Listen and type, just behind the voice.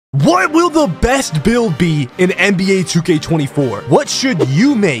What will the best build be in NBA 2K24? What should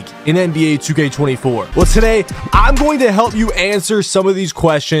you make in NBA 2K24? Well, today, I'm going to help you answer some of these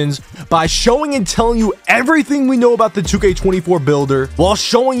questions by showing and telling you everything we know about the 2K24 builder, while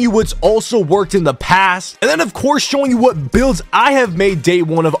showing you what's also worked in the past, and then, of course, showing you what builds I have made day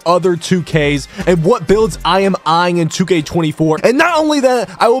one of other 2Ks, and what builds I am eyeing in 2K24. And not only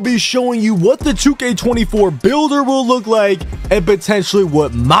that, I will be showing you what the 2K24 builder will look like, and potentially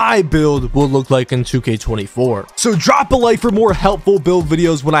what my build will look like in 2K24. So drop a like for more helpful build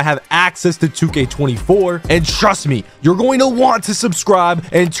videos when I have access to 2K24, and trust me, you're going to want to subscribe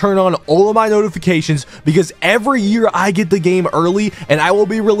and turn on all of my notifications, because every year I get the game early and I will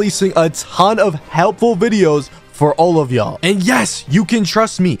be releasing a ton of helpful videos for all of y'all. And yes, you can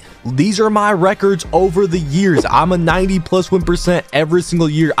trust me, these are my records over the years. I'm a 90+ win% every single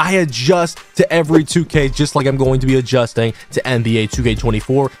year. I adjust to every 2K, just like I'm going to be adjusting to NBA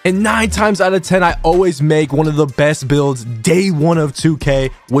 2K24, and 9 times out of 10 I always make one of the best builds day one of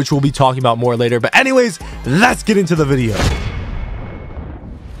 2K, which we'll be talking about more later. But anyways, let's get into the video.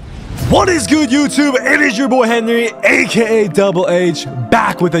 What is good, YouTube? It is your boy Henry, aka DoubleH,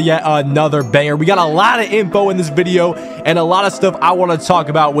 back with yet another banger. We got a lot of info in this video and a lot of stuff I want to talk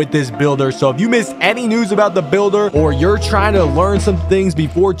about with this builder. So if you missed any news about the builder, or you're trying to learn some things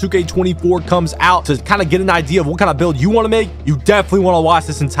before 2K24 comes out to kind of get an idea of what kind of build you want to make, you definitely want to watch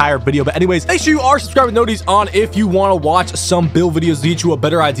this entire video. But anyways, make sure you are subscribed with notice on if you want to watch some build videos to get you a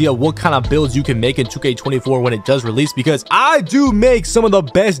better idea of what kind of builds you can make in 2K24 when it does release, because I do make some of the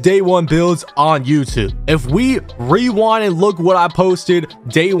best day one builds on YouTube. If we rewind and look what I posted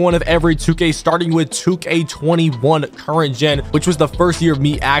day one of every 2K, starting with 2K21 current gen, which was the first year of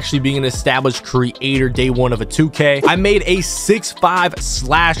me actually being an established creator, day one of a 2K, I made a 6'5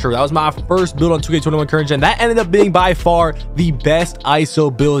 slasher. That was my first build on 2K21 current gen. That ended up being by far the best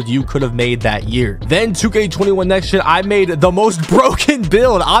ISO build you could have made that year. Then 2K21 next gen, I made the most broken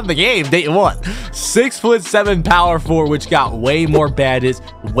build on the game day one, 6'7" power forward, which got way more badges,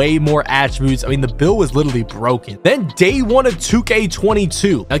 way more attributes. I mean, the build was literally broken. Then day one of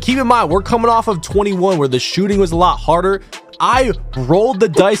 2K22. Now keep in mind, we're coming off of 21 where the shooting was a lot harder. I rolled the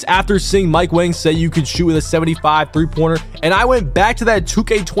dice after seeing Mike Wang say you could shoot with a 75 three-pointer, and I went back to that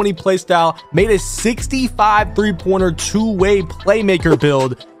 2K20 playstyle, made a 65 three-pointer two-way playmaker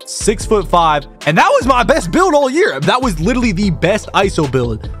build, 6'5", and that was my best build all year. That was literally the best ISO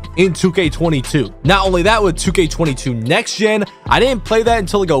build in 2K22. Not only that, with 2K22 next gen, I didn't play that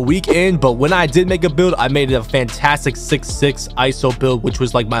until like a week in, but when I did make a build, I made a fantastic 6'6" ISO build, which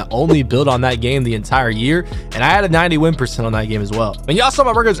was like my only build on that game the entire year, and I had a 90 win% on that game as well. And y'all saw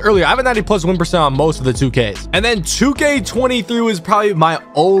my records earlier, I have a 90+ win% on most of the 2Ks. And then 2K23 was probably my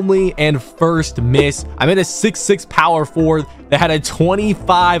only and first miss. I made a 6'6" power forward that had a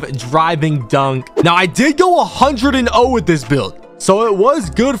 25 driving dunk. Now I did go 100-0 with this build, so it was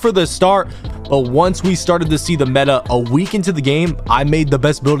good for the start, but once we started to see the meta a week into the game, I made the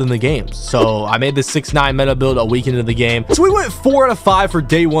best build in the game. So I made the 6'9" meta build a week into the game. So we went 4 out of 5 for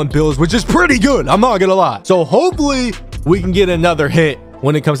day one builds, which is pretty good, I'm not gonna lie. So hopefully we can get another hit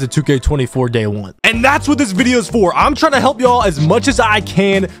when it comes to 2K24 day one. And that's what this video is for. I'm trying to help y'all as much as I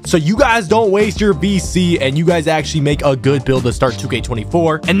can so you guys don't waste your VC and you guys actually make a good build to start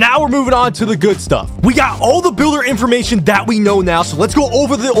 2K24. And now we're moving on to the good stuff. We got all the builder information that we know now, so let's go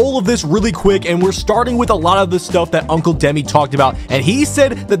over all of this really quick. And we're starting with a lot of the stuff that Uncle Demi talked about, and he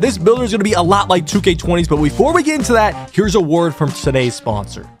said that this builder is going to be a lot like 2K20s. But before we get into that, here's a word from today's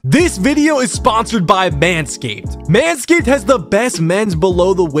sponsor. This video is sponsored by Manscaped. Manscaped has the best men's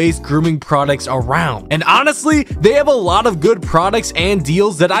below the waist grooming products around, and honestly, they have a lot of good products and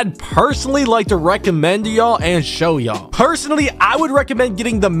deals that I'd personally like to recommend to y'all and show y'all. Personally, I would recommend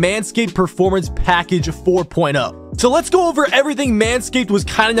getting the Manscaped Performance Package 4.0. So let's go over everything Manscaped was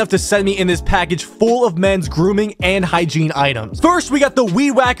kind enough to send me in this package full of men's grooming and hygiene items. First, we got the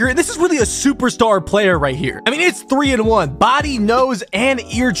Weed Whacker, and this is really a superstar player right here. I mean, it's 3-in-1, body, nose, and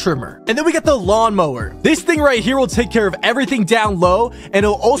ear trimmer. And then we got the lawnmower. This thing right here will take care of everything down low, and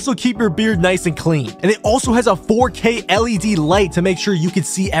it'll also keep your beard nice and clean. And it also has a 4K LED light to make sure you can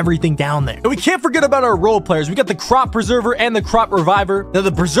see everything down there. And we can't forget about our role players. We got the Crop Preserver and the Crop Reviver. Now,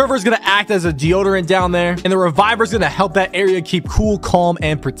 the Preserver is going to act as a deodorant down there, and the Reviver is going to help that area keep cool, calm,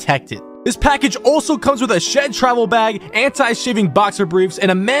 and protected. This package also comes with a shed travel bag, anti-shaving boxer briefs,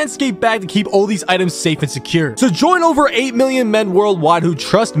 and a Manscaped bag to keep all these items safe and secure. So join over 8 million men worldwide who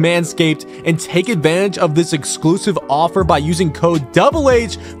trust Manscaped and take advantage of this exclusive offer by using code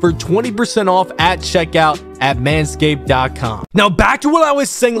DoubleH for 20% off at checkout. at manscaped.com. Now back to what I was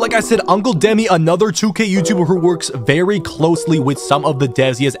saying. Like I said, Uncle Demi, another 2K YouTuber who works very closely with some of the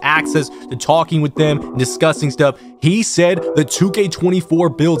devs. He has access to talking with them, discussing stuff. He said the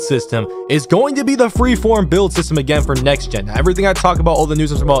 2K24 build system is going to be the freeform build system again for next gen. Now, everything I talk about, all the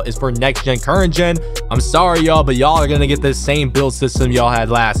news I'm talking about, is for next gen. Current gen, I'm sorry y'all, but y'all are gonna get the same build system y'all had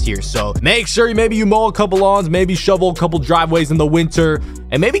last year. So make sure maybe you mow a couple lawns, maybe shovel a couple driveways in the winter,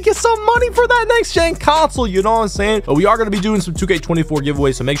 and maybe get some money for that next gen console, you know what I'm saying? But we are going to be doing some 2K24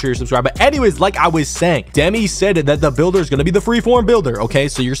 giveaways, so make sure you're subscribed. But anyways, like I was saying, Demi said that the builder is going to be the freeform builder, okay?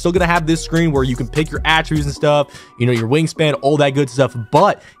 So you're still going to have this screen where you can pick your attributes and stuff, you know, your wingspan, all that good stuff.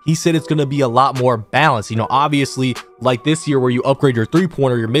 But he said it's going to be a lot more balanced. You know, obviously, like this year where you upgrade your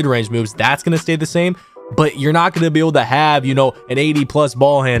three-pointer, your mid-range moves, that's going to stay the same. But you're not going to be able to have, you know, an 80+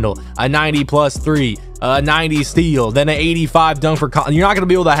 ball handle, a 90+ three, a 90 steal, then an 85 dunk for you're not going to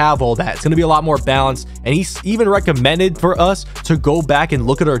be able to have all that. It's going to be a lot more balanced. And he's even recommended for us to go back and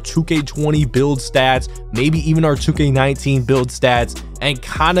look at our 2K20 build stats, maybe even our 2K19 build stats, and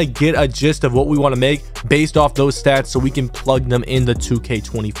kind of get a gist of what we want to make based off those stats so we can plug them in the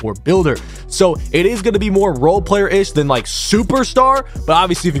 2K24 builder. So it is going to be more role player-ish than like superstar, but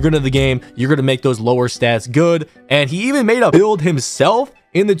obviously if you're good at the game, you're going to make those lower stats good. And he even made a build himself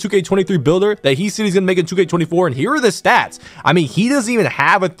in the 2K23 builder that he said he's gonna make in 2K24, and here are the stats. I mean, he doesn't even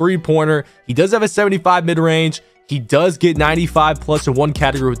have a three-pointer. He does have a 75 mid-range. He does get 95+ in one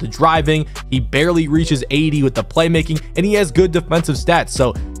category with the driving. He barely reaches 80 with the playmaking, and he has good defensive stats.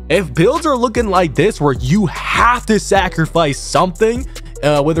 So if builds are looking like this, where you have to sacrifice something,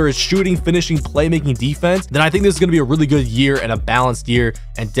 whether it's shooting, finishing, playmaking, defense, then I think this is going to be a really good year and a balanced year,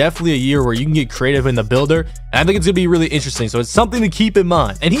 and definitely a year where you can get creative in the builder. And I think it's going to be really interesting. So it's something to keep in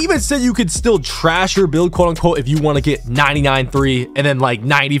mind. And he even said you could still trash your build, quote unquote, if you want to get 99 3 and then like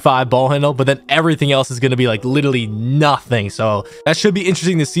 95 ball handle, but then everything else is going to be like literally nothing. So that should be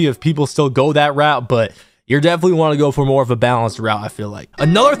interesting to see if people still go that route, but you definitely want to go for more of a balanced route, I feel like.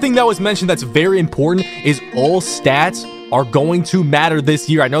 Another thing that was mentioned that's very important is all stats are going to matter this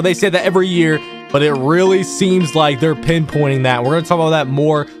year. I know they say that every year, but it really seems like they're pinpointing that. We're going to talk about that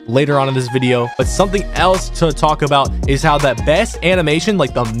more later on in this video. But something else to talk about is how that best animation,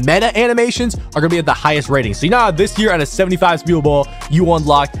 like the meta animations, are going to be at the highest rating. So you know how this year at a 75 speed ball, you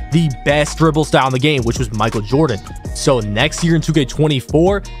unlocked the best dribble style in the game, which was Michael Jordan. So next year in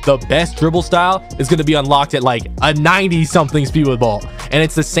 2K24, the best dribble style is going to be unlocked at like a 90-something speed with ball. And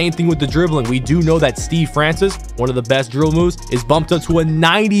it's the same thing with the dribbling. We do know that Steve Francis, one of the best dribble moves, is bumped up to a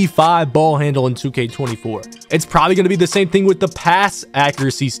 95 ball handle in 2K24. It's probably going to be the same thing with the pass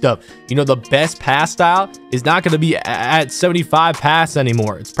accuracy stuff. You know, the best pass style is not going to be at 75 pass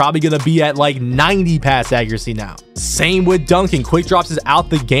anymore. It's probably going to be at like 90 pass accuracy now. Same with dunking. Quick drops is out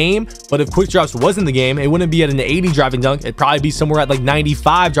the game, but if quick drops was in the game, it wouldn't be at an 80 driving dunk. It'd probably be somewhere at like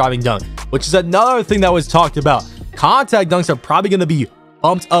 95 driving dunk, which is another thing that was talked about. Contact dunks are probably going to be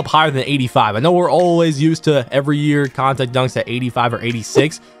bumped up higher than 85. I know we're always used to every year contact dunks at 85 or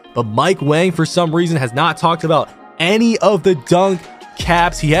 86, but Mike Wang for some reason has not talked about any of the dunk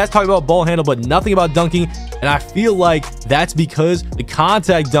caps. He has talked about ball handle, but nothing about dunking. And I feel like that's because the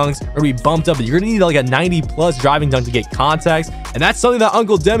contact dunks are going to be bumped up. You're going to need like a 90+ driving dunk to get contacts. And that's something that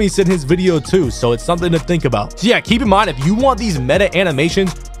Uncle Demi said in his video too. So it's something to think about. So yeah, keep in mind, if you want these meta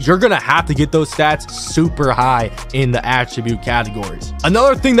animations, you're going to have to get those stats super high in the attribute categories.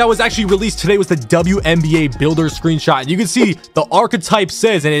 Another thing that was actually released today was the WNBA builder screenshot. And you can see the archetype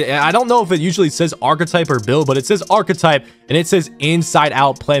says, and I don't know if it usually says archetype or build, but it says archetype, and it says inside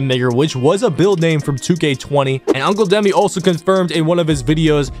out playmaker, which was a build name from 2K20. And Uncle Demi also confirmed in one of his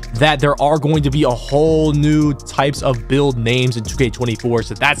videos that there are going to be a whole new types of build names in 2K24.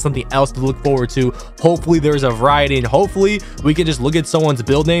 So that's something else to look forward to. Hopefully there's a variety, and hopefully we can just look at someone's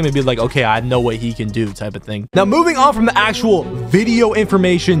build name and be like, okay, I know what he can do, type of thing. Now, moving on from the actual video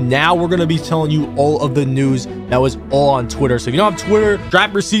information, now we're going to be telling you all of the news that was all on Twitter. So if you don't have Twitter,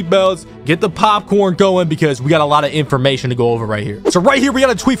 strap your seatbelts, get the popcorn going, because we got a lot of information to go over right here. So right here, we got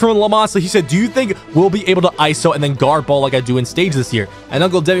a tweet from Lamont. So he said, do you think we'll be able to ISO and then guard ball like I do in stage this year? And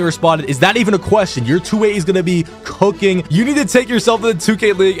Uncle Demi responded, is that even a question? Your 2-way is going to be cooking. You need to take yourself to the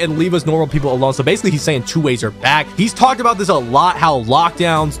 2K League and leave us normal people alone. So basically, he's saying 2-ways are back. He's talked about this a lot, how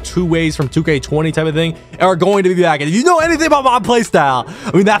lockdowns, 2-ways from 2K20 type of thing are going to be back. And if you know anything about my playstyle,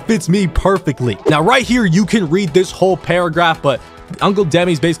 I mean, that fits me perfectly. Now, right here, you can read this whole paragraph, but Uncle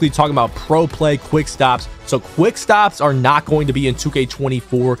Demi's basically talking about pro play quick stops. So quick stops are not going to be in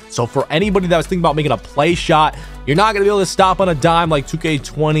 2K24. So for anybody that was thinking about making a play shot, you're not going to be able to stop on a dime like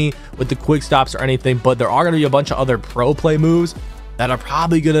 2K20 with the quick stops or anything, but there are going to be a bunch of other pro play moves that are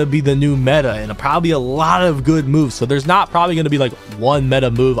probably going to be the new meta and probably a lot of good moves. So there's not probably going to be like one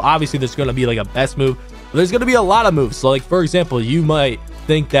meta move. Obviously, there's going to be like a best move, but there's going to be a lot of moves. So like, for example, you might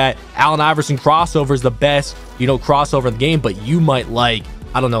think that Allen Iverson crossover is the best, you know, crossover in the game, but you might like,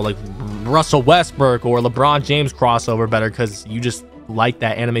 I don't know, like Russell Westbrook or LeBron James crossover better because you just like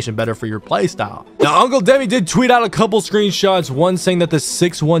that animation better for your play style. Now, Uncle Demi did tweet out a couple screenshots, one saying that the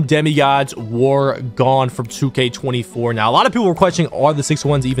 6'1" demigods were gone from 2K24. Now, a lot of people were questioning, are the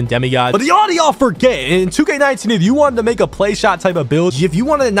 6'1s even demigods? But y'all forget, in 2K19, if you wanted to make a play shot type of build, if you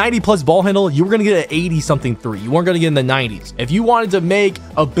wanted a 90 plus ball handle, you were going to get an 80 something 3. You weren't going to get in the 90s. If you wanted to make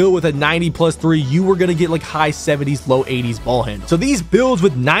a build with a 90 plus 3, you were going to get like high 70s, low 80s ball handle. So these builds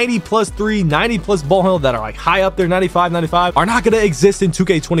with 90 plus 3, 90 plus ball handle that are like high up there, 95, 95, are not going to exist in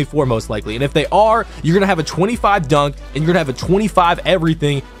 2K24 most likely. And if they are, you're gonna have a 25 dunk and you're gonna have a 25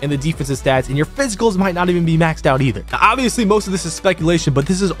 everything in the defensive stats, and your physicals might not even be maxed out either. Now, obviously most of this is speculation, but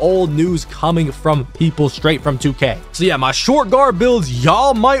this is old news coming from people straight from 2K. So yeah, my short guard builds,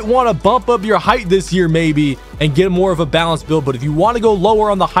 y'all might want to bump up your height this year maybe and get more of a balanced build. But if you want to go lower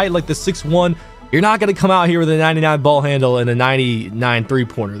on the height like the 6'1", you're not going to come out here with a 99 ball handle and a 99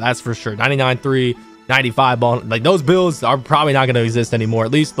 3-pointer, that's for sure. 99 3, 95 ball, like those builds are probably not going to exist anymore,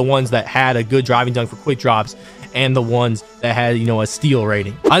 at least the ones that had a good driving dunk for quick drops and the ones that had, you know, a steal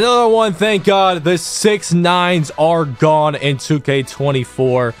rating. Another one, thank God, the 6'9s are gone in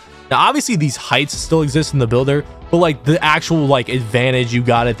 2K24. Now obviously these heights still exist in the builder, but like the actual like advantage you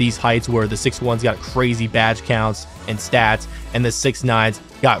got at these heights where the 6'1s got crazy badge counts and stats and the 6'9s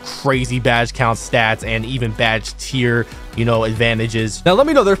got crazy badge count stats and even badge tier, you know, advantages. Now let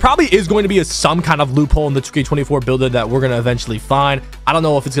me know, there probably is going to be some kind of loophole in the 2K24 builder that we're going to eventually find. I don't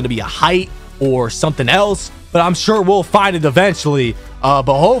know if it's going to be a height or something else, but I'm sure we'll find it eventually. But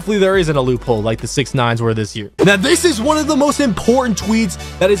hopefully there isn't a loophole like the 6'9s were this year. Now this is one of the most important tweets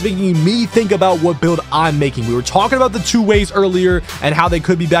that is making me think about what build I'm making. We were talking about the 2-ways earlier and how they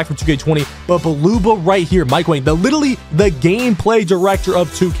could be back from 2K20, but Beluba right here, Mike Wang, literally the gameplay director of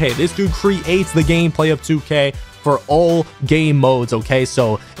 2K. This dude creates the gameplay of 2K for all game modes. Okay,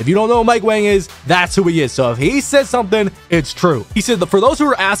 so if you don't know who Mike Wang is, that's who he is. So if he says something, it's true. He said that for those who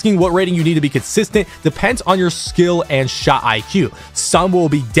are asking what rating you need to be consistent, depends on your skill and shot IQ. Some will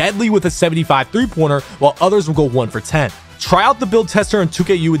be deadly with a 75 3-pointer, while others will go 1 for 10. Try out the build tester in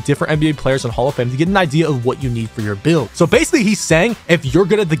 2KU with different NBA players on Hall of Fame to get an idea of what you need for your build. So basically he's saying if you're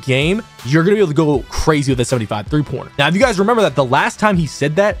good at the game, you're going to be able to go crazy with a 75 3-pointer. Now, if you guys remember that the last time he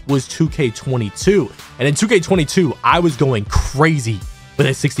said that was 2K22. And in 2K22, I was going crazy with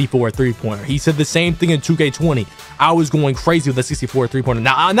a 64 3-pointer. He said the same thing in 2K20. I was going crazy with a 64 3-pointer.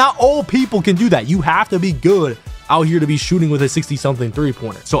 Now, not all people can do that. You have to be good out here to be shooting with a 60-something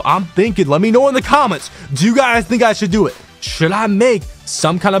 3-pointer. So I'm thinking, let me know in the comments, do you guys think I should do it? Should I make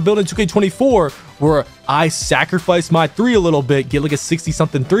some kind of build in 2K24 where I sacrifice my 3 a little bit, get like a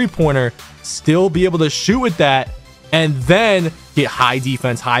 60-something 3-pointer, still be able to shoot with that, and then get high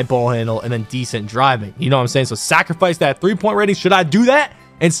defense, high ball handle, and then decent driving? You know what I'm saying? So sacrifice that 3-point rating. Should I do that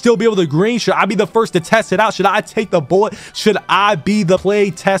and still be able to green? Should I be the first to test it out? Should I take the bullet? Should I be the play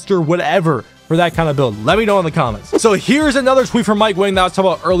tester, whatever, for that kind of build? Let me know in the comments. So here's another tweet from Mike Wang that I was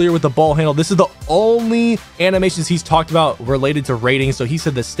talking about earlier with the ball handle. This is the only animations he's talked about related to ratings. So he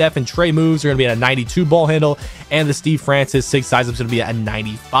said the Steph and Trey moves are going to be at a 92 ball handle, and the Steve Francis 6 size up is going to be at a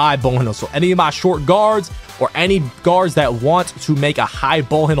 95 ball handle. So any of my short guards or any guards that want to make a high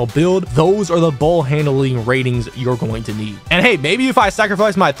ball handle build, those are the ball handling ratings you're going to need. And hey, maybe if I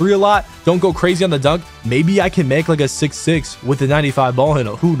sacrifice my 3 a lot, don't go crazy on the dunk, maybe I can make like a 6'6" with the 95 ball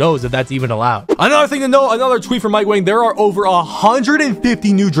handle. Who knows if that's even allowed? Another thing to know, another tweet from Mike Wang, there are over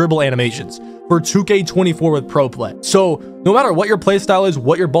 150 new dribble animations for 2K24 with Pro Play. So no matter what your play style is,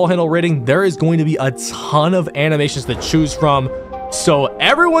 what your ball handle rating, there is going to be a ton of animations to choose from. So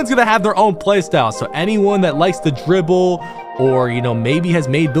everyone's going to have their own play style. So anyone that likes to dribble, or, you know, maybe has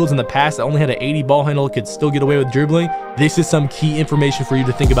made builds in the past that only had an 80 ball handle, could still get away with dribbling, this is some key information for you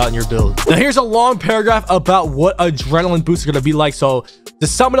to think about in your build. Now here's a long paragraph about what adrenaline boosts are going to be like. So to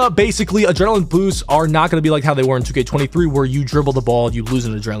sum it up, basically adrenaline boosts are not going to be like how they were in 2K23 where you dribble the ball, you lose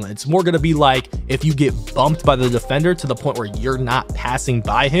an adrenaline. It's more going to be like if you get bumped by the defender to the point where you're not passing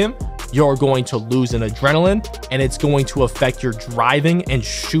by him, you're going to lose an adrenaline, and it's going to affect your driving and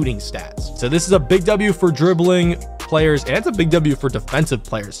shooting stats. So this is a big W for dribbling players, and it's a big W for defensive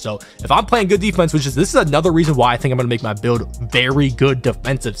players. So if I'm playing good defense, this is another reason why I think I'm going to make my build very good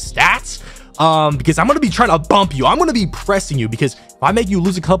defensive stats. because I'm going to be trying to bump you. I'm going to be pressing you, because if I make you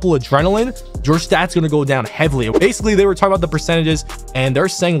lose a couple adrenaline, your stats going to go down heavily. Basically, they were talking about the percentages, and they're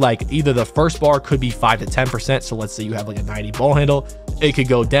saying like either the first bar could be 5 to 10%. So let's say you have like a 90 ball handle, it could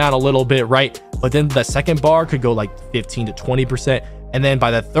go down a little bit, right? But then the second bar could go like 15 to 20%. And then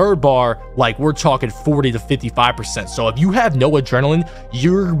by the third bar, like we're talking 40 to 55%. So if you have no adrenaline,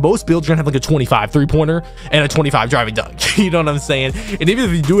 your most builds are gonna have like a 25 3-pointer and a 25 driving dunk. You know what I'm saying? And even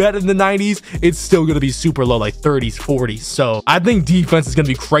if you do have it in the 90s, it's still gonna be super low, like 30s, 40s. So I think defense is gonna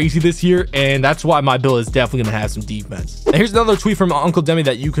be crazy this year, and that's why my build is definitely gonna have some defense. And here's another tweet from Uncle Demi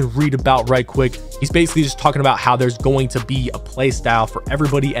that you can read about right quick. He's basically just talking about how there's going to be a play style for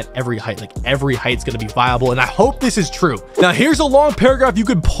everybody at every height. Like every height's gonna be viable, and I hope this is true. Now here's a long paragraph. You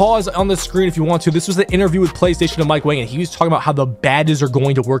could pause on the screen if you want to. This was an interview with PlayStation and Mike Wang, and he was talking about how the badges are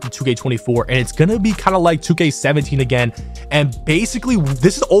going to work in 2K24, and it's gonna be kind of like 2K17 again. And basically,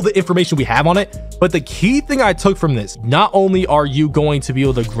 this is all the information we have on it. But the key thing I took from this, not only are you going to be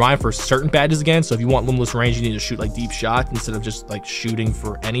able to grind for certain badges again, so if you want limitless range, you need to shoot like deep shot instead of just like shooting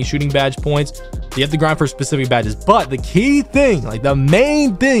for any shooting badge points. So you have to grind for specific badges. But the key thing, like the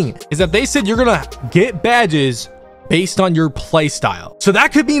main thing, is that they said you're gonna get badges based on your play style. So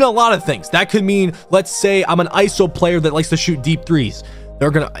that could mean a lot of things. That could mean, let's say I'm an ISO player that likes to shoot deep threes.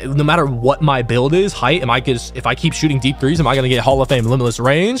 They're gonna, no matter what my build is, height, if I keep shooting deep threes, am I gonna get Hall of Fame limitless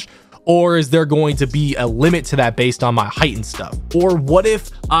range? Or is there going to be a limit to that based on my height and stuff? Or what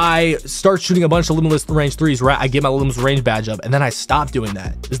if I start shooting a bunch of limitless range threes where I get my limitless range badge up and then I stop doing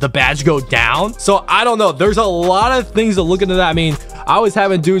that? Does the badge go down? So I don't know. There's a lot of things to look into that. I mean, I was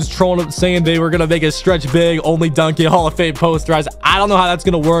having dudes trolling up saying they were going to make a stretch big, only dunking, Hall of Fame posterize. I don't know how that's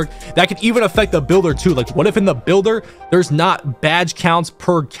going to work. That could even affect the builder too. Like what if in the builder, there's not badge counts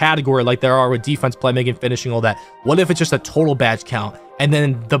per category like there are with defense, playmaking, finishing, all that? What if it's just a total badge count? And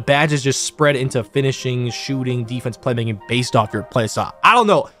then the badges just spread into finishing, shooting, defense, playmaking based off your play style. I don't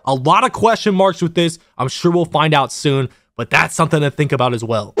know. A lot of question marks with this. I'm sure we'll find out soon, but that's something to think about as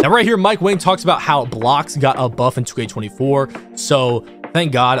well. Now right here, Mike Wang talks about how blocks got a buff in 2K24. So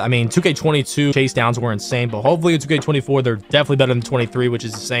thank God. I mean, 2K22 chase downs were insane, but hopefully in 2K24, they're definitely better than 23, which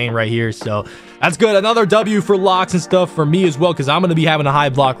is insane right here. So that's good. Another W for locks and stuff for me as well, because I'm going to be having a high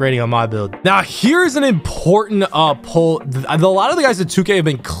block rating on my build. Now, here's an important poll. A lot of the guys at 2K have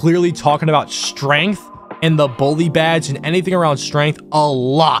been clearly talking about strength and the bully badge and anything around strength a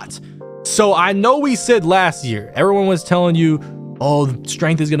lot. So I know we said last year, everyone was telling you, oh,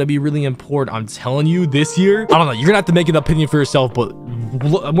 strength is going to be really important. I'm telling you this year, I don't know. You're going to have to make an opinion for yourself, but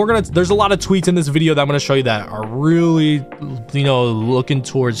there's a lot of tweets in this video that I'm going to show you that are really, you know, looking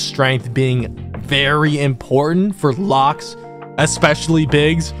towards strength being very important for locks, especially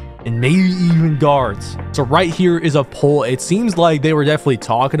bigs, and maybe even guards. So right here is a poll. It seems like they were definitely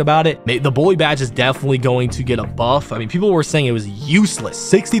talking about it. The bully badge is definitely going to get a buff. I mean, people were saying it was useless.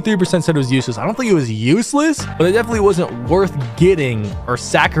 63% said it was useless. I don't think it was useless, but it definitely wasn't worth getting or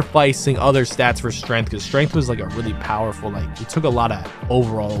sacrificing other stats for strength, because strength was like a really powerful, like it took a lot of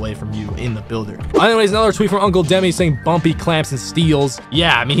overall away from you in the builder. Anyways, another tweet from Uncle Demi saying bumpy clamps and steals.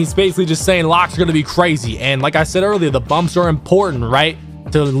 Yeah, I mean, he's basically just saying locks are going to be crazy. And like I said earlier, the bumps are important, right?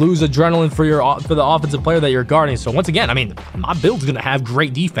 To lose adrenaline for the offensive player that you're guarding. So once again, I mean, my build's gonna have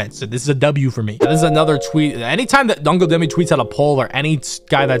great defense, so this is a W for me. This is another tweet. Anytime that Uncle Demi tweets out a poll, or any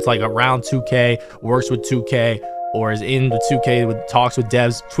guy that's like around 2K, works with 2K, or is in the 2K with talks with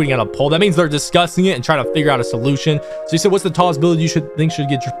devs, tweeting out a poll, that means they're discussing it and trying to figure out a solution. So he said, what's the tallest build you should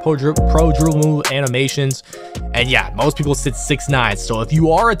get your pro dribble move animations? And yeah, most people said 6'9". So if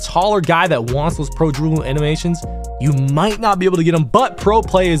you are a taller guy that wants those pro dribble animations, you might not be able to get them, but pro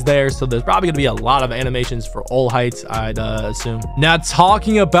play is there, so there's probably going to be a lot of animations for all heights, I'd assume. Now,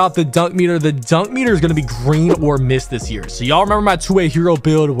 talking about the dunk meter is going to be green or miss this year. So y'all remember my 2A hero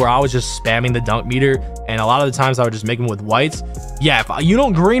build where I was just spamming the dunk meter, and a lot of the times I would just make them with whites? Yeah, if you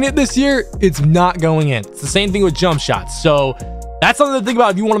don't green it this year, it's not going in. It's the same thing with jump shots. So that's something to think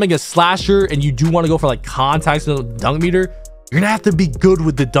about if you want to make a slasher and you do want to go for like contacts in the dunk meter. You're gonna have to be good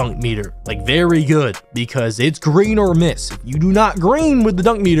with the dunk meter, like very good, because it's green or miss. If you do not green with the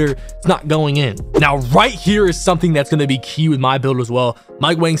dunk meter, it's not going in. Now, right here is something that's gonna be key with my build as well.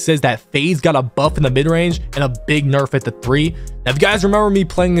 Mike Wang says that Fade's got a buff in the mid-range and a big nerf at the 3. Now, if you guys remember me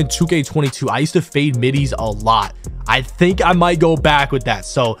playing in 2K22, I used to fade middies a lot. I think I might go back with that.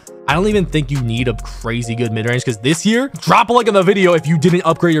 So I don't even think you need a crazy good mid-range, because this year, drop a like on the video if you didn't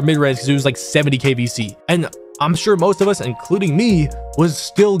upgrade your mid-range, because it was like 70 KVC. And I'm sure most of us, including me, was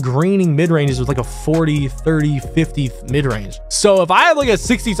still greening mid-ranges with like a 40, 30, 50 mid-range. So if I have like a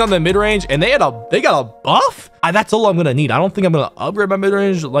 60 something mid-range and they got a buff, That's all I'm gonna need. I don't think I'm gonna upgrade my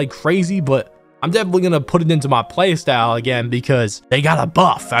mid-range like crazy, but I'm definitely gonna put it into my play style again because they got a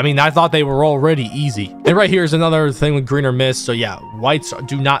buff. I mean, I thought they were already easy. And right here is another thing with green or mist. So yeah, whites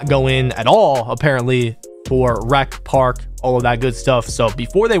do not go in at all apparently for rec, park, all of that good stuff. So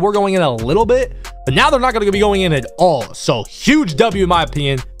before they were going in a little bit, but now they're not going to be going in at all. So huge W in my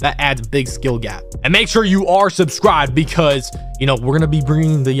opinion. That adds a big skill gap. And make sure you are subscribed because, you know, we're going to be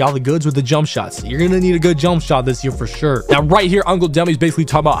bringing y'all the goods with the jump shots. You're going to need a good jump shot this year for sure. Now right here, Uncle Demi's basically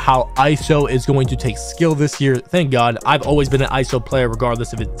talking about how ISO is going to take skill this year. Thank God. I've always been an ISO player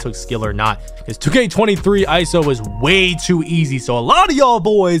regardless if it took skill or not, because 2K23 ISO was way too easy. So a lot of y'all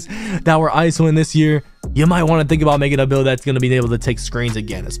boys that were ISOing this year, you might want to think about making a build that's going to be able to take screens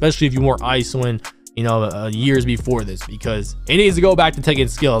again, especially if you weren't ISOing, you know, years before this, because it needs to go back to taking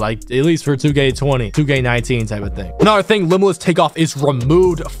skill, like at least for 2K20, 2K19 type of thing. Another thing, limitless takeoff is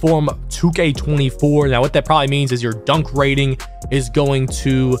removed from 2K24. Now what that probably means is your dunk rating is going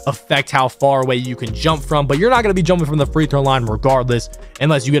to affect how far away you can jump from, but you're not going to be jumping from the free throw line regardless,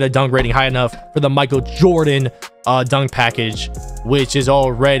 unless you get a dunk rating high enough for the Michael Jordan dunk package, which is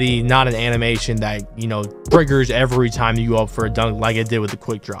already not an animation that, you know, triggers every time you go up for a dunk like it did with the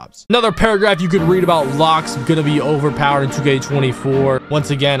quick drops. Another paragraph you could read about locks gonna be overpowered in 2K24. Once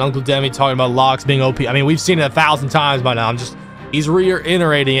again, Uncle Demi talking about locks being OP. I mean, we've seen it 1,000 times by now. He's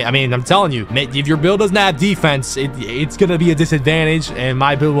reiterating it. I mean, I'm telling you, if your build doesn't have defense, it's going to be a disadvantage, and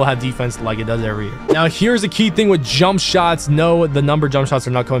my build will have defense like it does every year. Now, here's a key thing with jump shots. No, the number jump shots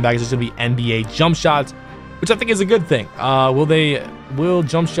are not coming back. It's just going to be NBA jump shots, which I think is a good thing. Will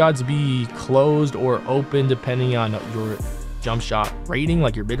jump shots be closed or open depending on your jump shot rating,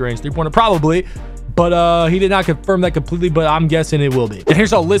 like your mid-range three-pointer? Probably. But he did not confirm that completely, but I'm guessing it will be. And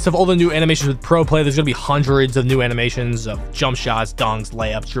here's a list of all the new animations with pro play. There's gonna be hundreds of new animations of jump shots, dunks,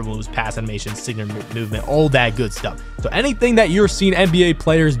 layups, dribble moves, pass animations, signature movement, all that good stuff. So anything that you're seeing NBA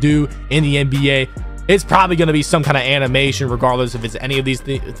players do in the NBA, it's probably gonna be some kind of animation, regardless if it's any of these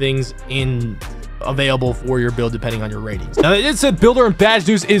things available for your build depending on your ratings. Now it said builder and badge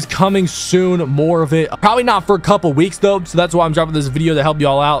news is coming soon, more of it, probably not for a couple weeks though, so that's why I'm dropping this video to help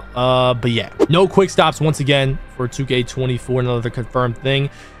y'all out. But yeah, no quick stops once again for 2K24, another confirmed thing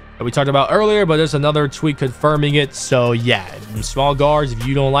that we talked about earlier, but there's another tweet confirming it. So yeah, small guards, if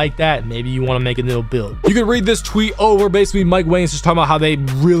you don't like that, maybe you want to make a new build. You can read this tweet over. Basically Mike Wayne's just talking about how they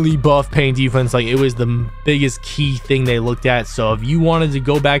really buff paint defense, like it was the biggest key thing they looked at. So if you wanted to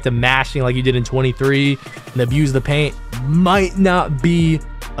go back to mashing like you did in 23 and abuse the paint, might not be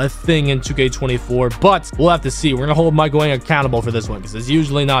a thing in 2K24, but we'll have to see. We're gonna hold Mike Wayne accountable for this one because it's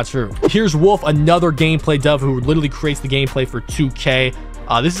usually not true. Here's Wolf, another gameplay dev who literally creates the gameplay for 2K.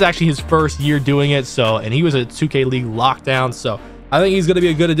 This is actually his first year doing it, so, and he was a 2K League lockdown, so I think he's going to be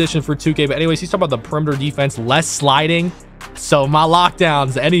a good addition for 2K. But anyways, he's talking about the perimeter defense, less sliding. So my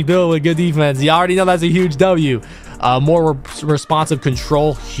lockdowns, any build with good defense, you already know that's a huge W. More responsive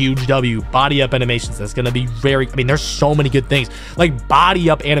control, huge W. Body up animations, that's going to be very, I mean, there's so many good things. Like body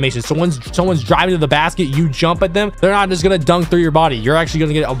up animations. Someone's driving to the basket, you jump at them. They're not just going to dunk through your body. You're actually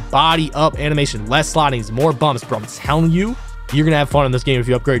going to get a body up animation, less slidings, more bumps, bro. I'm telling you, you're gonna have fun in this game if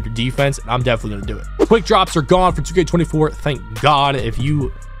you upgrade your defense, and I'm definitely gonna do it. Quick drops are gone for 2K24, thank God. If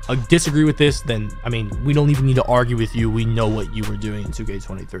you disagree with this, then I mean, we don't even need to argue with you. We know what you were doing in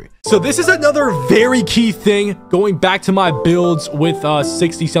 2K23. So this is another very key thing, going back to my builds with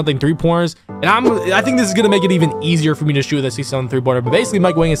 60 something three-pointers, and I think this is gonna make it even easier for me to shoot with a 60 something three-pointer. But basically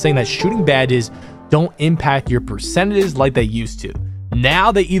Mike Wang is saying that shooting badges don't impact your percentages like they used to.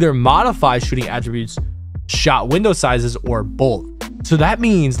 Now they either modify shooting attributes, shot window sizes, or both. So that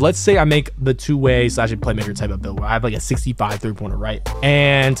means, let's say I make the two-way / playmaker type of build where I have like a 65 three-pointer, right?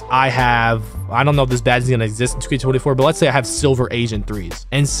 And I don't know if this badge is gonna exist in 2K24, but let's say I have silver agent threes.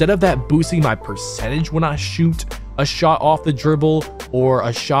 Instead of that boosting my percentage when I shoot a shot off the dribble or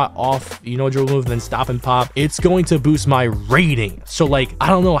a shot off, you know, dribble move and then stop and pop, it's going to boost my rating. So like, I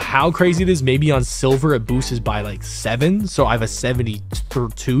don't know how crazy it is. Maybe on silver it boosts by like 7, so I have a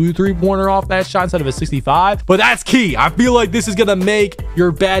 72 three-pointer off that shot instead of a 65. But that's key. I feel like this is gonna make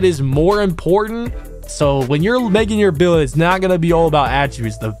your badges more important. So when you're making your build, it's not gonna be all about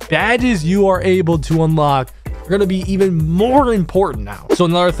attributes. The badges you are able to unlock are gonna be even more important now. So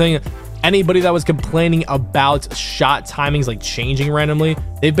another thing, anybody that was complaining about shot timings like changing randomly,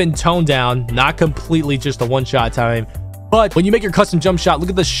 they've been toned down, not completely just a one-shot time. But when you make your custom jump shot, look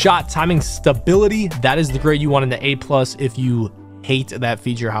at the shot timing stability. That is the grade you want in the A+ if you hate that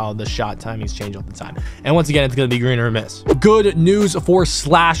feature, how the shot timings change all the time. And once again, it's going to be green or miss. Good news for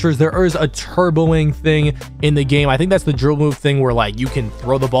slashers. There is a turboing thing in the game. I think that's the drill move thing where like you can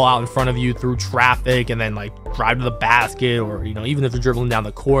throw the ball out in front of you through traffic and then like drive to the basket, or you know, even if you're dribbling down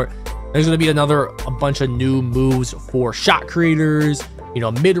the court. There's going to be a bunch of new moves for shot creators, you know,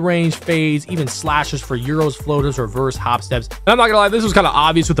 mid-range fades, even slashers for euros, floaters, reverse hop steps. And I'm not gonna lie, this was kind of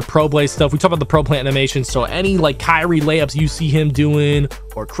obvious with the pro play stuff. We talked about the pro play animation, so any like Kyrie layups you see him doing,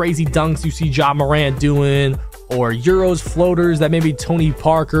 or crazy dunks you see Ja Morant doing, or euros, floaters that maybe Tony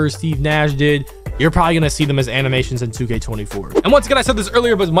Parker, Steve Nash did, you're probably going to see them as animations in 2K24. And once again, I said this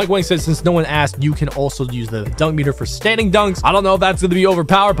earlier, but Mike Wang said since no one asked, you can also use the dunk meter for standing dunks. I don't know if that's going to be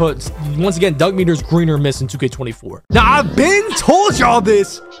overpowered, but once again, dunk meter's green or miss in 2K24. Now, I've been told y'all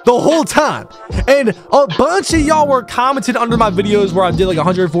this the whole time, and a bunch of y'all were commenting under my videos where I did like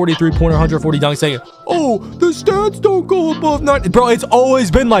 143 pointer, 140 dunks saying, oh, the stats don't go above 90. Bro, it's always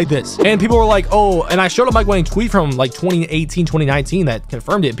been like this. And people were like, oh, and I showed a Mike Wang tweet from like 2018, 2019 that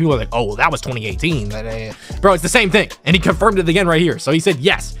confirmed it. People were like, oh, well, that was 2018. Bro, it's the same thing. And he confirmed it again right here. So he said,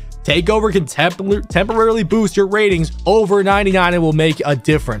 yes, takeover can temporarily boost your ratings over 99 and will make a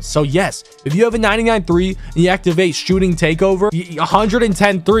difference. So yes, if you have a 99.3 and you activate shooting takeover,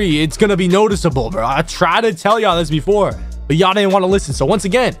 110.3, it's going to be noticeable, bro. I tried to tell y'all this before, but y'all didn't want to listen. So once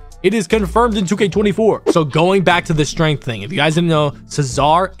again, it is confirmed in 2K24. So going back to the strength thing, if you guys didn't know,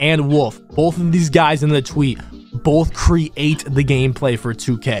 Cesar and Wolf, both of these guys in the tweet, both create the gameplay for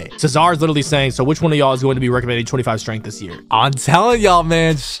 2K. Cesar is literally saying, so which one of y'all is going to be recommending 25 strength this year? I'm telling y'all,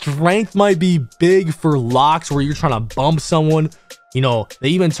 man, strength might be big for locks where you're trying to bump someone. You know, they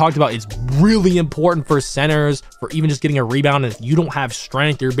even talked about it's really important for centers for even just getting a rebound. And if you don't have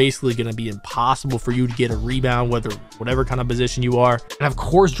strength, you're basically going to be impossible for you to get a rebound, whatever kind of position you are. And of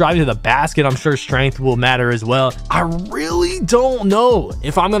course, driving to the basket, I'm sure strength will matter as well. I really don't know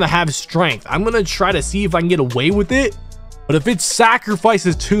if I'm going to have strength. I'm going to try to see if I can get away with it. But if it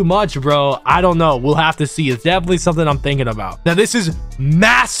sacrifices too much, bro, I don't know. We'll have to see. It's definitely something I'm thinking about. Now, this is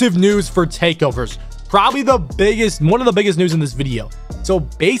massive news for takeovers. Probably one of the biggest news in this video. So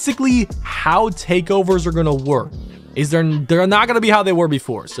basically how takeovers are going to work is they're not going to be how they were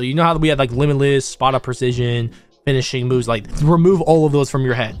before. So you know how we had like limitless, spot up precision, finishing moves, like remove all of those from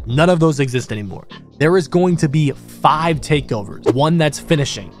your head. None of those exist anymore. There is going to be 5 takeovers. One that's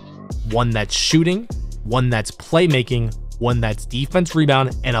finishing, one that's shooting, one that's playmaking, one that's defense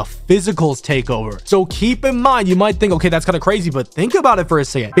rebound, and a physicals takeover. So keep in mind, you might think, okay, that's kind of crazy, but think about it for a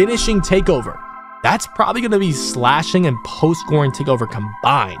second. Finishing takeover, that's probably going to be slashing and post-scoring takeover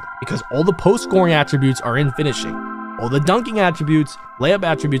combined, because all the post-scoring attributes are in finishing. All the dunking attributes, layup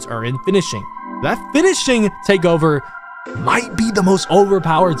attributes are in finishing. That finishing takeover might be the most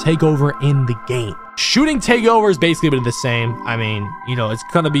overpowered takeover in the game. Shooting takeover is basically the same. I mean, you know, it's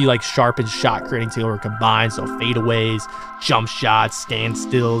going to be like sharpened shot creating takeover combined. So fadeaways, jump shots,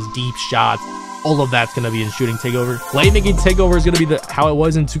 standstills, deep shots. All of that's going to be in shooting takeover. Playmaking takeover is going to be how it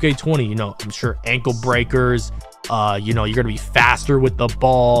was in 2K20. You know, I'm sure ankle breakers. You know, you're going to be faster with the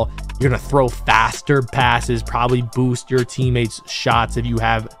ball. You're going to throw faster passes, probably boost your teammates' shots. If you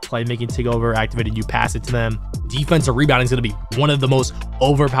have playmaking takeover activated, you pass it to them. Defensive rebounding is going to be one of the most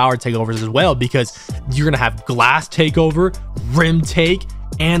overpowered takeovers as well, because you're going to have glass takeover, rim take,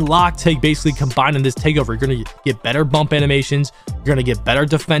 and lock take basically combined in this takeover. You're going to get better bump animations. You're going to get better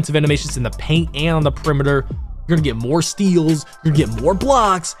defensive animations in the paint and on the perimeter. You're going to get more steals. You're going to get more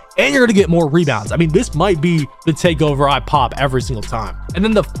blocks, and you're going to get more rebounds. I mean, this might be the takeover I pop every single time. And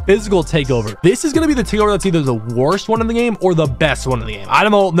then the physical takeover. This is going to be the takeover that's either the worst one in the game or the best one in the game. I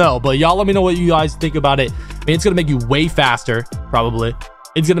don't know, but y'all let me know what you guys think about it. I mean, it's going to make you way faster, probably.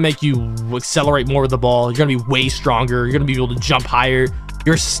 It's going to make you accelerate more with the ball. You're going to be way stronger. You're going to be able to jump higher.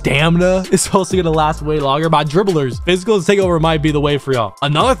 Your stamina is supposed to last way longer. My dribblers, physical takeover might be the way for y'all.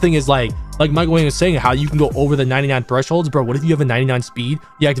 Another thing is like Mike Wang was saying, how you can go over the 99 thresholds. Bro, what if you have a 99 speed?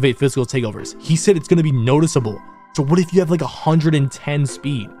 You activate physical takeovers. He said it's going to be noticeable. So what if you have like 110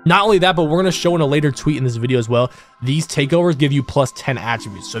 speed? Not only that, but we're going to show in a later tweet in this video as well. These takeovers give you plus 10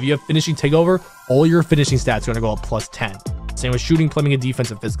 attributes. So if you have finishing takeover, all your finishing stats are going to go up plus 10. Same with shooting, playmaking, and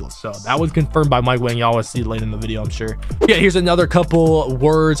defensive physicals. So that was confirmed by Mike Wang. Y'all will see it later in the video, I'm sure. Yeah, here's another couple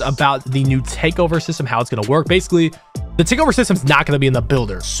words about the new takeover system, how it's going to work. Basically, the takeover system is not going to be in the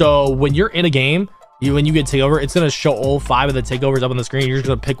builder. So when you're in a game, when you get takeover, it's going to show all 5 of the takeovers up on the screen. You're just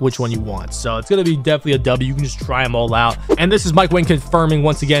going to pick which one you want. So it's going to be definitely a W. You can just try them all out. And this is Mike Wang confirming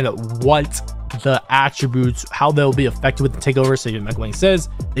once again what the attributes, how they'll be affected with the takeover. So even Michael Wang says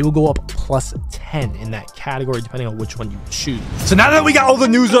they will go up plus 10 in that category, depending on which one you choose. So now that we got all the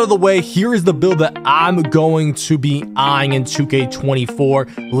news out of the way, here is the build that I'm going to be eyeing in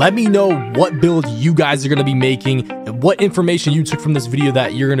 2K24. Let me know what build you guys are going to be making and what information you took from this video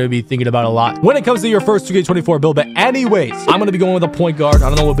that you're going to be thinking about a lot when it comes to your first 2K24 build. But anyways, I'm going to be going with a point guard. I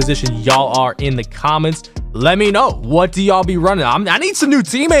don't know what position y'all are in the comments. Let me know, what do y'all be running? I need some new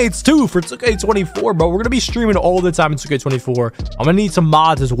teammates too for 2K24, bro. We're gonna be streaming all the time in 2K24. I'm gonna need some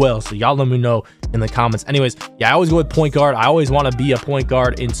mods as well, so y'all let me know in the comments. Anyways, yeah, I always go with point guard. I always want to be a point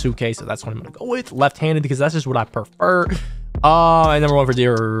guard in 2K, so that's what I'm gonna go with. Left-handed, because that's just what I prefer. And number one for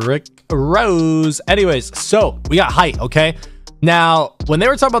Derrick Rose. Anyways, so we got height, okay? Now, when they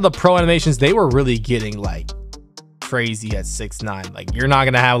were talking about the pro animations, they were really getting like crazy at 6'9". Like, you're not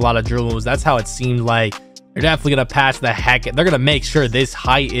gonna have a lot of drill moves. That's how it seemed like. They're definitely gonna patch the heck. They're gonna make sure this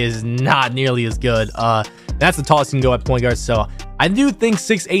height is not nearly as good. That's the tallest you can go at point guard. So I do think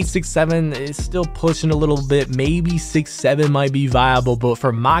 6'8", 6'7" is still pushing a little bit. Maybe 6'7" might be viable, but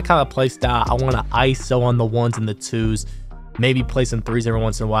for my kind of play style, I want to ISO on the ones and the twos. Maybe play some threes every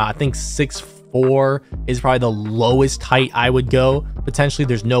once in a while. I think 6'4" is probably the lowest height I would go. Potentially,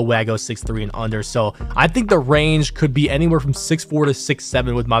 there's no way I go 6'3" and under. So I think the range could be anywhere from 6'4" to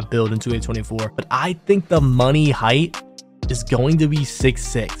 6'7" with my build in 2K24. But I think the money height is going to be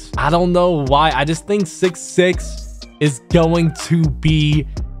 6'6". I don't know why. I just think 6'6" is going to be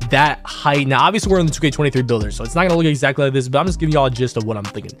that height. Now, obviously, we're in the 2K23 builder, so it's not going to look exactly like this, but I'm just giving y'all a gist of what I'm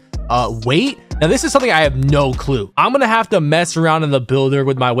thinking. Weight. Now, this is something I have no clue. I'm going to have to mess around in the builder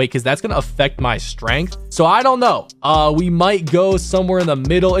with my weight because that's going to affect my strength. So I don't know. We might go somewhere in the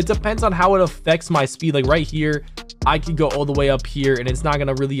middle. It depends on how it affects my speed. Like right here, I could go all the way up here and it's not going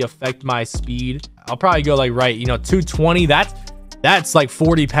to really affect my speed. I'll probably go like, right, 220. That's like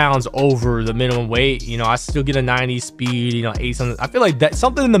 40 pounds over the minimum weight. I still get a 90 speed, 80 something. I feel like that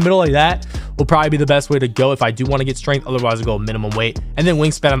something in the middle like that will probably be the best way to go if I do want to get strength. Otherwise, I'll go minimum weight. And then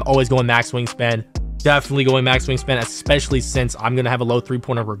wingspan, I'm always going max wingspan. Definitely going max wingspan, especially since I'm going to have a low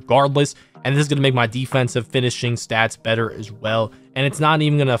three-pointer regardless. And this is going to make my defensive finishing stats better as well. And it's not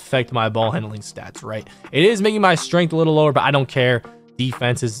even going to affect my ball handling stats, right? It is making my strength a little lower, but I don't care.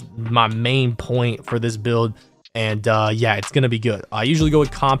 Defense is my main point for this build. And yeah, it's gonna be good. I usually go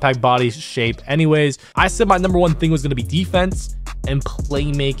with compact body shape anyways. I said my number one thing was gonna be defense and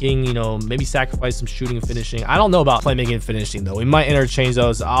playmaking, maybe sacrifice some shooting and finishing. I don't know about playmaking and finishing though. We might interchange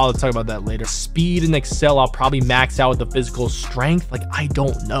those. I'll talk about that later. Speed and excel, I'll probably max out with the physical strength. Like, I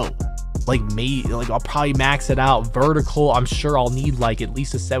don't know. I'll probably max it out. Vertical, I'm sure I'll need like at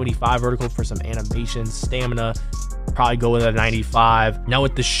least a 75 vertical for some animations. Stamina, probably go with a 95. Now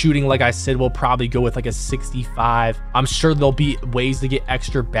with the shooting, like I said, we'll probably go with like a 65. I'm sure there'll be ways to get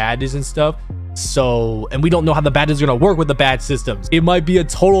extra badges and stuff. So, and we don't know how the badges are going to work with the badge systems. It might be a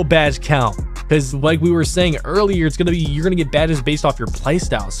total badge count because like we were saying earlier, it's going to be, you're going to get badges based off your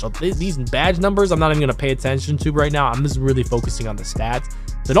playstyle. So these badge numbers, I'm not even going to pay attention to right now. I'm just really focusing on the stats.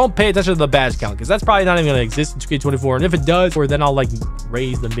 So don't pay attention to the badge count because that's probably not even going to exist in 2K24. And if it does, or then I'll like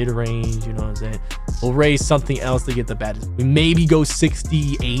raise the mid range, you know what I'm saying? We'll raise something else to get the badges. We maybe go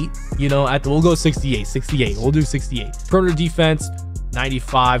 68, we'll go 68. We'll do 68. Perimeter defense,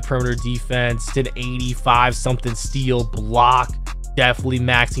 95 perimeter defense, then 85 something steal block. Definitely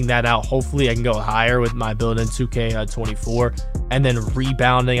maxing that out. Hopefully I can go higher with my build in 2K24. And then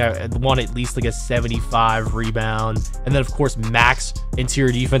rebounding, I want at least like a 75 rebound. And then of course max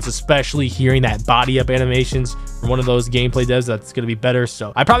interior defense, especially hearing that body up animations from one of those gameplay devs, that's going to be better.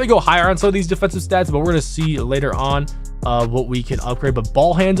 So I probably go higher on some of these defensive stats, but we're going to see later on what we can upgrade. But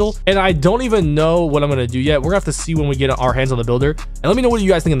ball handle, and I don't even know what I'm going to do yet. We're gonna have to see when we get our hands on the builder, and let me know what you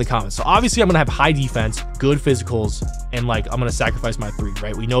guys think in the comments. So obviously I'm gonna have high defense, good physicals, and like I'm gonna sacrifice my three,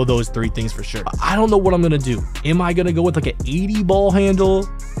 right? We know those three things for sure. I don't know what I'm gonna do. Am I gonna go with like an 80 ball handle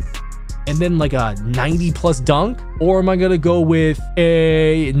and then like a 90 plus dunk, or am I gonna go with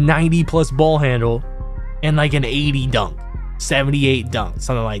a 90 plus ball handle and like an 80 dunk, 78 dunk,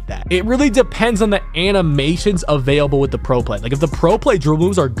 something like that? It really depends on the animations available with the pro play. Like if the pro play dribble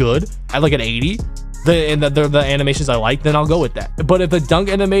moves are good at like an 80, the animations I like, then I'll go with that. But if the dunk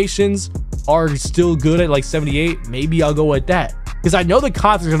animations are still good at like 78, maybe I'll go with that, because I know the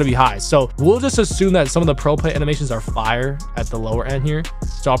cost is going to be high. So we'll just assume that some of the pro play animations are fire at the lower end here.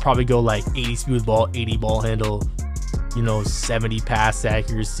 So I'll probably go like 80 speed with ball, 80 ball handle, 70 pass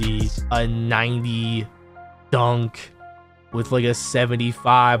accuracy, a 90 dunk with like a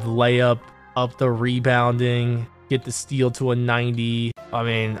 75 layup, up the rebounding, get the steal to a 90. I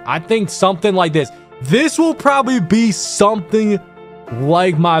mean, I think something like this. This will probably be something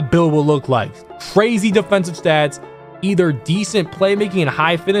like my build will look like. Crazy defensive stats, either decent playmaking and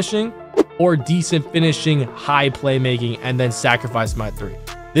high finishing, or decent finishing, high playmaking, and then sacrifice my 3.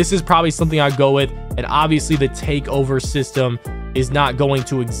 This is probably something I go with. And obviously the takeover system is not going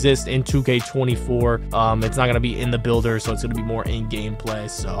to exist in 2K24. It's not going to be in the builder, so it's going to be more in gameplay.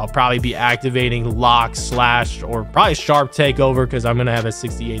 So I'll probably be activating lock, slash, or probably sharp takeover, because I'm going to have a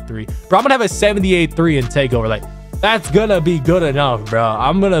 68-3. Bro, I'm going to have a 78-3 in takeover. Like, that's going to be good enough, bro.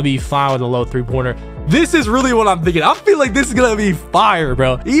 I'm going to be fine with a low 3-pointer. This is really what I'm thinking. I feel like this is gonna be fire,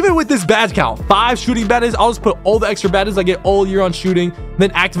 bro. Even with this badge count, 5 shooting badges, I'll just put all the extra badges I get all year on shooting, then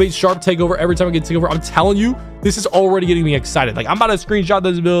activate sharp takeover every time I get takeover. I'm telling you, this is already getting me excited. Like, I'm about to screenshot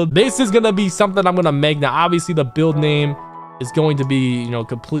this build. This is gonna be something I'm gonna make. Now, obviously, the build name is going to be, you know,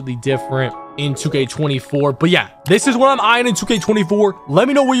 completely different in 2K24. But yeah, this is what I'm eyeing in 2K24. Let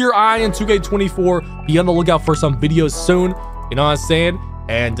me know what you're eyeing in 2K24. Be on the lookout for some videos soon. You know what I'm saying?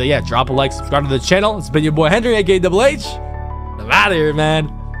 And yeah, drop a like, subscribe to the channel. It's been your boy Henry, aka DoubleH. I'm out of here, man.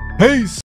 Peace.